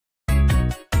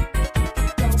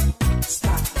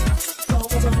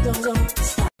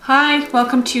Hi,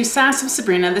 welcome to Sass of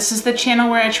Sabrina. This is the channel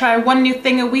where I try one new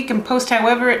thing a week and post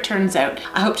however it turns out.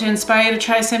 I hope to inspire you to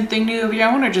try something new of your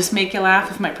own or just make you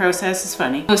laugh if my process is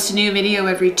funny. Post a new video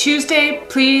every Tuesday.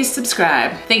 Please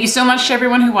subscribe. Thank you so much to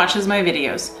everyone who watches my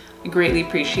videos. I greatly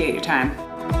appreciate your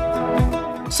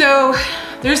time. So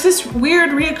there's this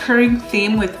weird reoccurring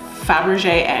theme with Faberge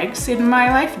eggs in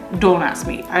my life. Don't ask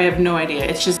me, I have no idea.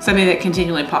 It's just something that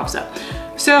continually pops up.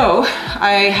 So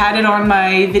I had it on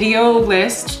my video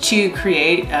list to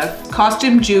create a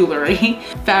costume jewelry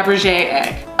Faberge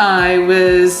egg. I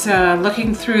was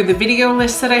looking through the video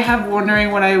list that I have,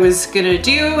 wondering what I was gonna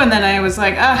do, and then I was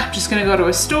like, I'm just gonna go to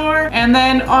a store. And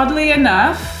then oddly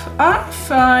enough, I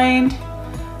find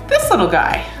this little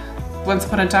guy. Once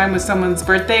upon a time was someone's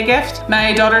birthday gift.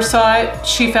 My daughter saw it,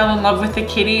 she fell in love with the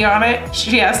kitty on it.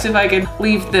 She asked if I could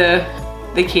leave the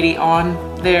kitty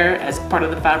on there as part of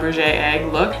the Faberge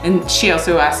egg look. And she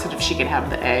also asked if she could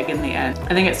have the egg in the end.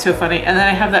 I think it's so funny. And then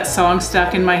I have that song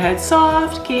stuck in my head,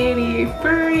 soft kitty,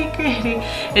 furry kitty.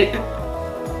 And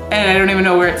I don't even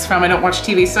know where it's from. I don't watch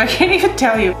TV, so I can't even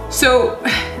tell you. So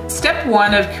step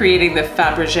one of creating the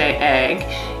Faberge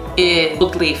egg is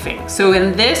leafing. So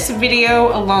in this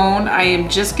video alone, I am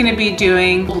just gonna be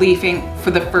doing leafing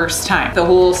for the first time. The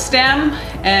whole stem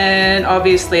and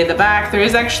obviously the back. There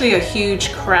is actually a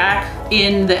huge crack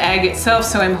in the egg itself,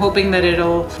 so I'm hoping that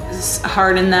it'll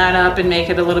harden that up and make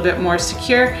it a little bit more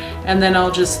secure, and then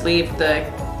I'll just leave the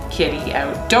kitty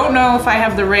out. Don't know if I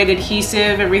have the right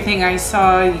adhesive. Everything I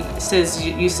saw says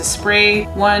use a spray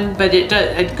one, but it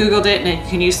does. I googled it and you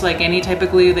can use like any type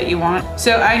of glue that you want.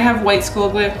 So I have white school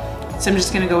glue, so I'm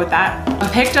just gonna go with that. I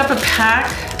picked up a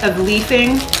pack of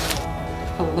leafing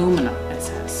aluminum, it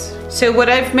says. So what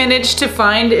I've managed to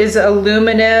find is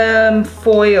aluminum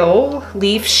foil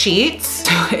leaf sheets.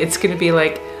 It's gonna be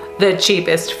like the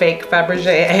cheapest fake Faberge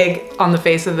egg on the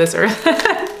face of this earth.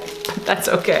 That's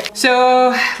okay. So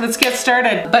let's get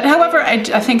started. But however,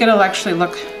 I think it'll actually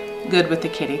look good with the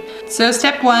kitty. So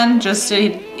step one, just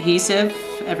adhesive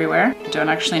everywhere. Don't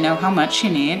actually know how much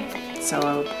you need,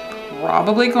 so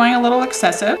probably going a little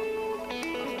excessive.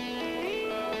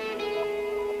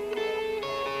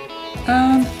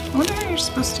 I wonder how you're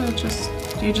supposed to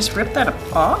do you just rip that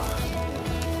off?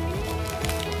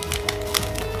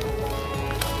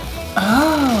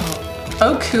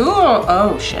 Oh cool.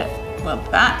 Oh shit. Well,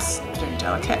 that's very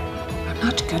delicate. I'm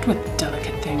not good with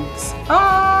delicate things.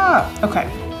 Okay.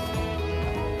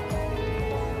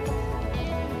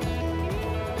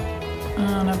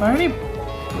 And I've already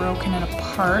broken it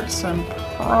apart, so I'm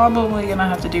probably gonna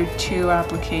have to do 2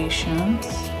 applications.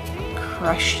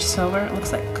 Crushed silver, it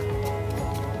looks like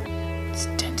it's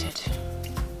dented.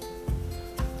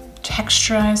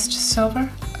 Texturized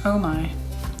silver, oh my.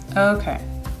 Okay.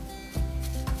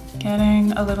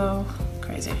 Getting a little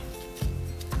crazy.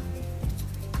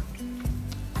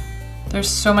 There's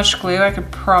so much glue, I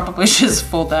could probably just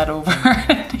fold that over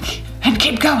and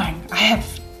keep going. I have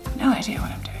no idea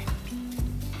what I'm doing.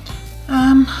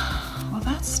 Will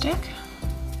that stick?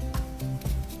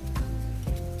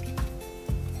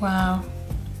 Wow.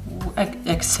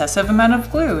 Excessive amount of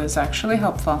glue is actually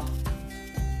helpful.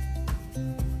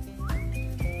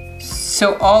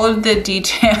 So all of the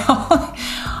detail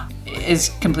is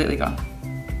completely gone.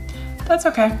 That's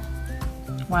okay.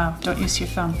 Wow, don't use your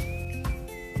thumb.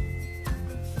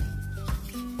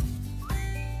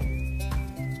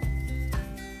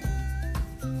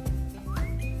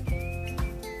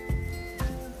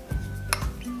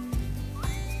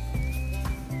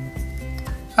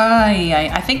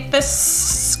 I think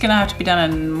this is gonna have to be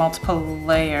done in multiple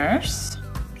layers.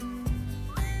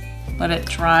 Let it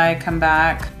dry, come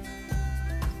back.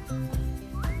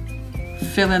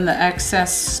 Fill in the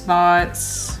excess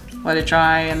spots, let it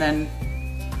dry, and then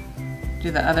do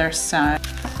the other side.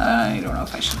 I don't know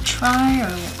if I should try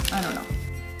or, I don't know.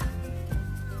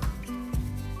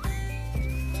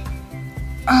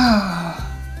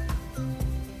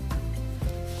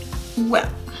 Well.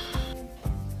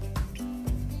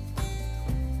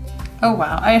 Oh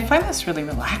wow, I find this really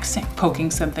relaxing.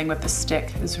 Poking something with a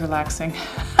stick is relaxing.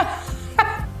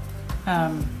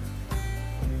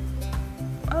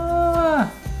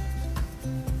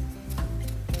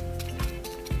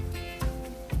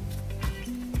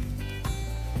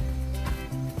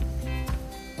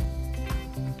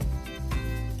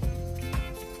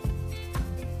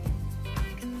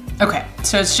 Okay,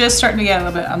 so it's just starting to get a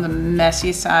little bit on the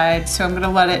messy side, so I'm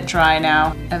gonna let it dry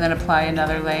now and then apply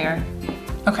another layer.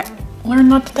 Okay, learn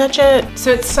not to touch it. So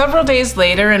it's several days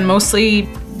later, and mostly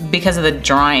because of the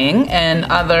drying and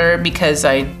other because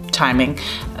timing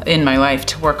in my life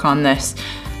to work on this.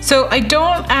 So I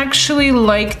don't actually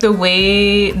like the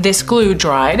way this glue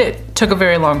dried. It took a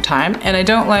very long time, and I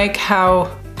don't like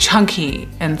how chunky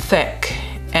and thick,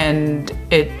 and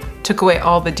it took away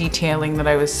all the detailing that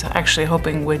I was actually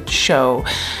hoping would show,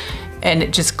 and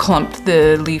it just clumped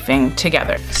the leafing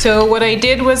together. So what I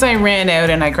did was I ran out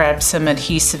and I grabbed some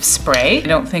adhesive spray. I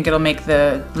don't think it'll make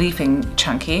the leafing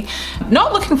chunky. I'm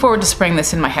not looking forward to spraying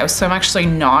this in my house, so I'm actually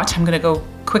not. I'm gonna go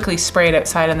quickly spray it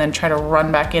outside and then try to run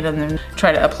back in and then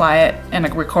try to apply it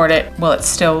and record it while it's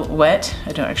still wet.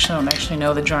 I don't actually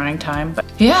know the drying time, but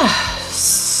yeah.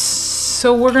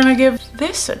 So we're gonna give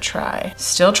this a try.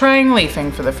 Still trying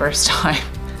leafing for the first time.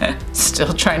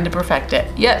 Still trying to perfect it.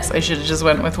 Yes, I should have just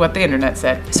went with what the internet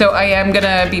said. So I am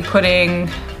gonna be putting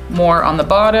more on the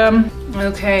bottom.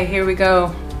 Okay, here we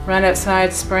go. Run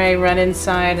outside, spray, run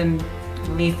inside, and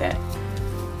leaf it.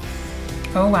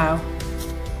 Oh wow.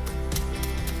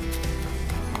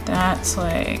 That's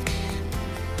like,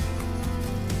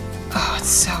 oh, it's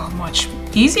so much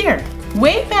easier.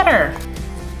 Way better.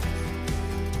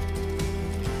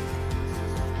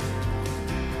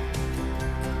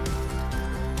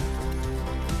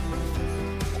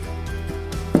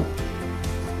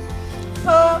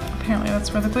 Oh, apparently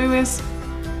that's where the glue is.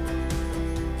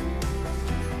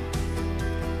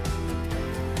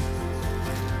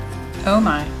 Oh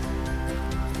my.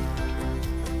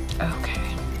 Okay.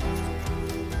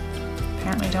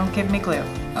 Apparently don't give me glue.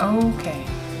 Okay.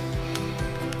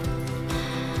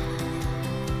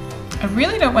 I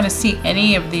really don't want to see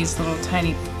any of these little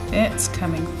tiny bits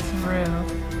coming through.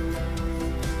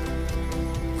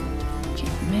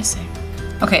 Keep missing.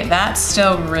 Okay, that's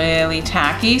still really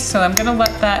tacky, so I'm gonna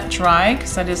let that dry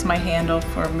because that is my handle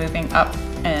for moving up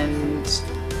and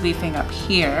leafing up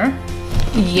here.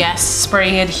 Yes,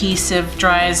 spray adhesive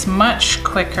dries much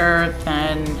quicker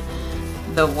than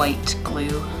the white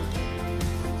glue.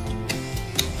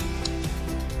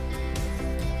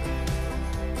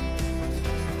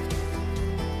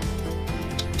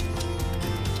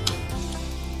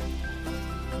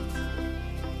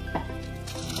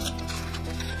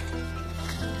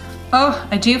 Oh,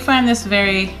 I do find this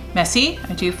very messy.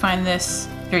 I do find this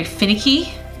very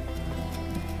finicky.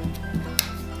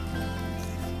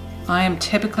 I am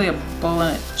typically a bull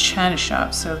in a china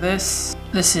shop, so this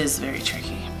is very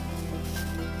tricky.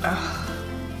 Ugh.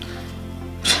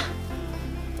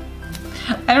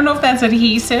 I don't know if that's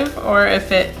adhesive or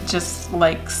if it just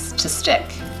likes to stick.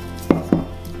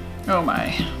 Oh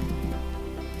my.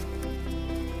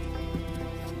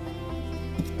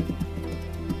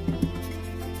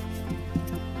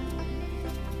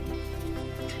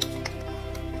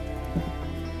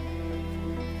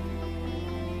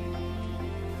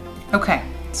 Okay,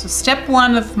 so step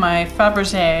one of my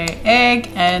Faberge egg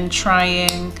and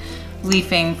trying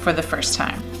leafing for the first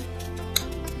time.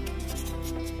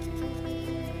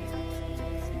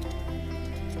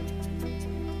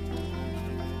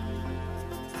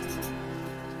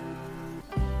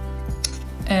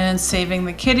 And saving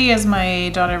the kitty as my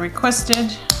daughter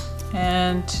requested,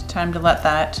 and time to let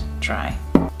that dry.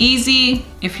 Easy.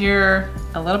 If you're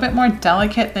a little bit more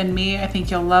delicate than me, I think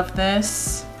you'll love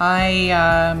this.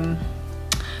 I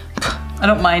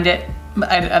don't mind it.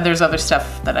 There's other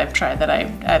stuff that I've tried that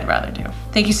I'd rather do.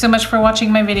 Thank you so much for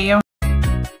watching my video.